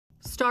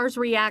Stars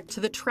react to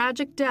the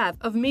tragic death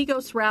of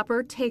Migos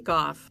rapper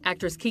Takeoff.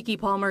 Actress Keke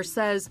Palmer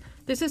says,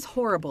 "This is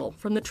horrible.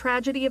 From the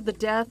tragedy of the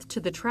death to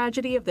the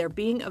tragedy of there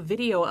being a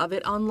video of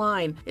it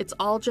online. It's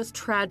all just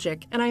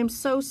tragic, and I am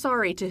so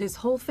sorry to his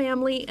whole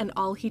family and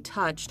all he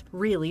touched.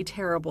 Really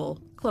terrible."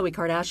 Khloe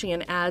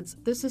Kardashian adds,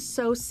 "This is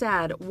so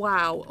sad.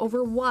 Wow.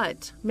 Over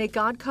what? May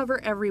God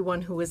cover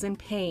everyone who is in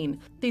pain.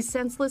 These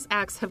senseless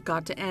acts have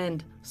got to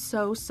end.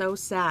 So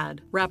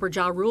sad." Rapper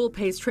Ja Rule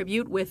pays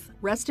tribute with,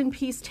 "Rest in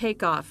peace,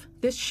 Takeoff.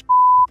 This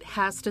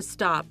has to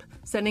stop.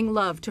 Sending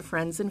love to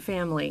friends and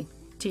family."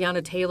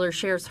 Tiana Taylor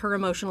shares her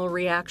emotional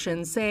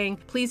reaction, saying,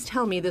 "Please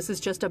tell me this is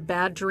just a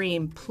bad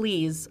dream,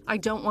 please. I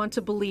don't want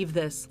to believe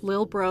this.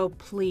 Lil bro,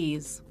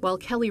 please." While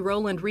Kelly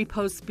Rowland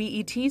reposts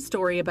BET's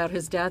story about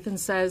his death and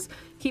says,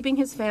 "Keeping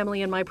his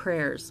family in my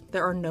prayers.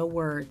 There are no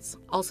words."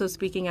 Also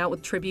speaking out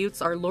with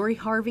tributes are Lori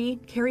Harvey,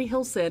 Carrie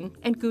Hilson,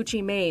 and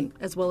Gucci Mane,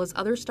 as well as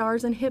other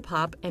stars in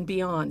hip-hop and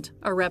beyond.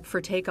 A rep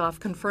for Takeoff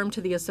confirmed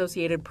to the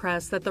Associated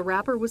Press that the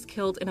rapper was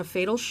killed in a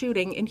fatal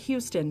shooting in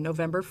Houston,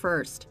 November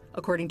 1st.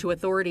 According to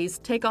authorities,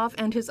 Takeoff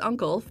and his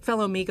uncle,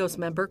 fellow Migos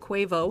member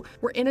Quavo,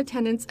 were in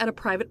attendance at a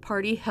private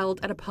party held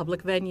at a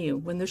public venue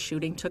when the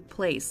shooting took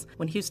place.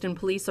 When Houston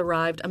police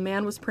arrived, a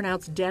man was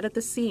pronounced dead at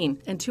the scene,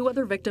 and 2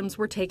 other victims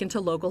were taken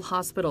to local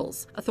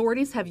hospitals.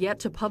 Authorities have yet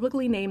to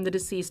publicly name the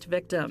deceased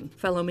victim.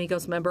 Fellow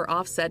Migos member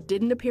Offset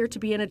didn't appear to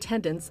be in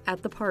attendance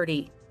at the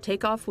party.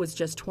 Takeoff was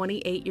just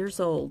 28 years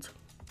old.